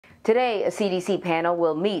Today, a CDC panel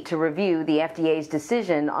will meet to review the FDA's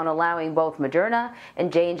decision on allowing both Moderna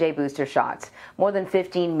and J&J booster shots. More than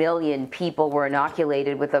 15 million people were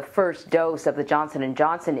inoculated with a first dose of the Johnson &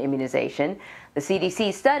 Johnson immunization. The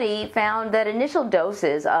CDC study found that initial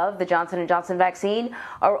doses of the Johnson & Johnson vaccine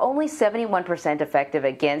are only 71% effective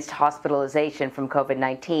against hospitalization from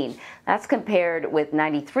COVID-19. That's compared with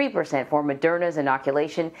 93% for Moderna's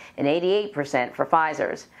inoculation and 88% for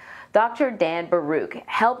Pfizer's. Dr. Dan Barouch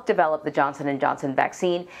helped develop the Johnson & Johnson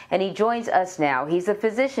vaccine, and he joins us now. He's a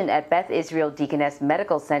physician at Beth Israel Deaconess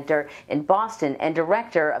Medical Center in Boston and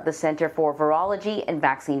director of the Center for Virology and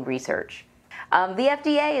Vaccine Research. The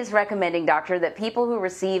FDA is recommending, doctor, that people who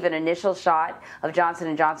receive an initial shot of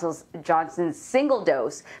Johnson & Johnson's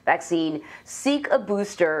single-dose vaccine seek a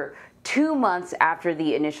booster 2 months after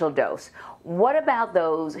the initial dose. What about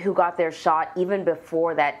those who got their shot even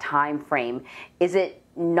before that time frame? Is it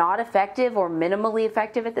not effective or minimally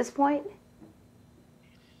effective at this point?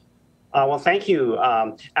 Well, thank you.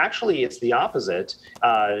 Actually, it's the opposite.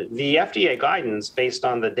 The FDA guidance, based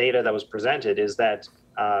on the data that was presented, is that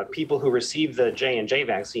people who receive the J&J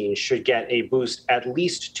vaccine should get a boost at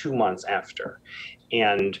least 2 months after.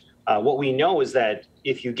 And what we know is that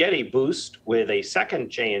if you get a boost with a second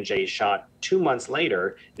J&J shot 2 months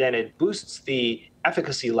later, then it boosts the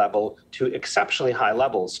efficacy level to exceptionally high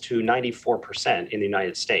levels, to 94% in the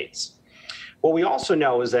United States. What we also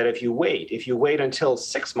know is that if you wait until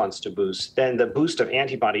 6 months to boost, then the boost of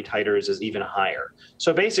antibody titers is even higher.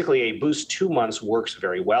 So basically, a boost 2 months works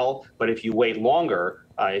very well, but if you wait longer,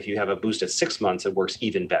 if you have a boost at 6 months, it works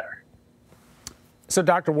even better. So,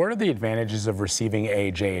 doctor, what are the advantages of receiving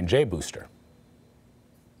a J&J booster?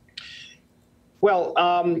 Well,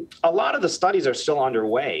 a lot of the studies are still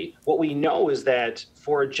underway. What we know is that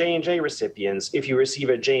for J&J recipients, if you receive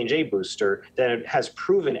a J&J booster, then it has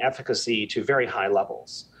proven efficacy to very high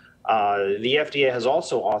levels. The FDA has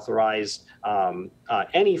also authorized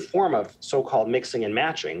any form of so-called mixing and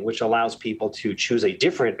matching, which allows people to choose a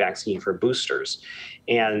different vaccine for boosters.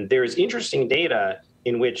 And there's interesting data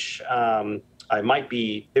in which there might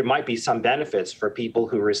be some benefits for people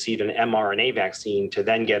who received an mRNA vaccine to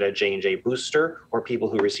then get a J&J booster, or people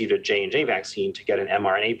who received a J&J vaccine to get an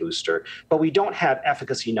mRNA booster. But we don't have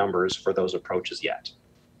efficacy numbers for those approaches yet.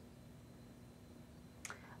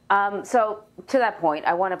 So to that point,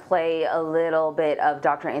 I want to play a little bit of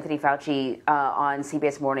Dr. Anthony Fauci on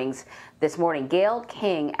CBS Mornings this morning. Gayle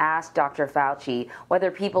King asked Dr. Fauci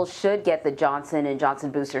whether people should get the Johnson & Johnson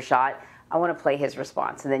booster shot. I want to play his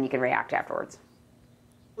response, and then you can react afterwards.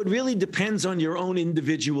 It really depends on your own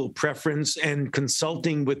individual preference and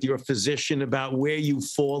consulting with your physician about where you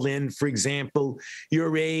fall in, for example,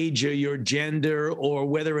 your age or your gender, or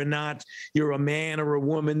whether or not you're a man or a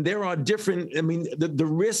woman. There are different, the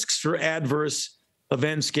risks for adverse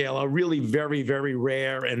event scale are really very, very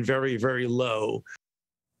rare and very, very low.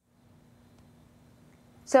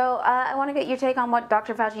 So I want to get your take on what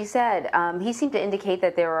Dr. Fauci said. He seemed to indicate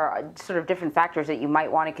that there are sort of different factors that you might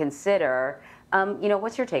want to consider.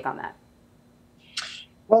 What's your take on that?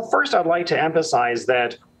 Well, first, I'd like to emphasize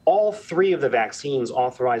that all three of the vaccines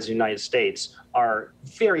authorized in the United States are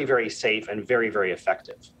very, very safe and very, very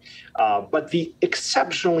effective. But the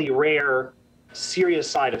exceptionally rare serious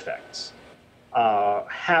side effects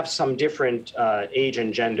have some different age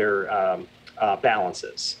and gender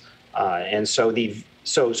balances. And so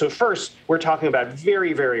first, we're talking about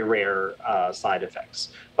very, very rare side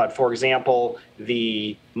effects. But for example,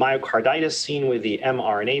 the myocarditis seen with the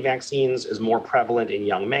mRNA vaccines is more prevalent in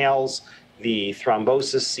young males. The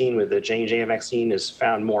thrombosis seen with the J&J vaccine is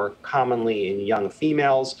found more commonly in young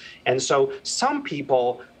females. And so some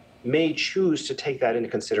people may choose to take that into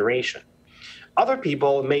consideration. Other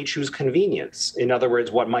people may choose convenience, in other words,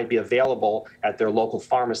 what might be available at their local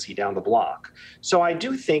pharmacy down the block. So I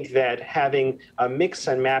do think that having a mix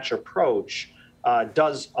and match approach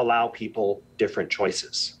does allow people different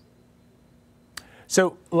choices.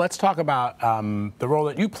 So let's talk about the role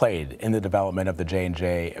that you played in the development of the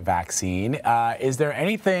J&J vaccine. Is there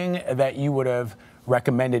anything that you would have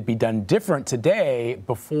recommended be done different today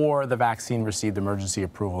before the vaccine received emergency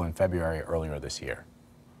approval in February earlier this year?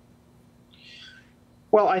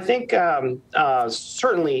 Well, I think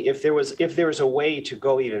certainly if there was a way to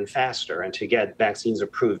go even faster and to get vaccines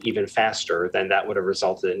approved even faster, then that would have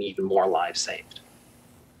resulted in even more lives saved.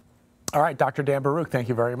 All right, Dr. Dan Barouch, thank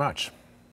you very much.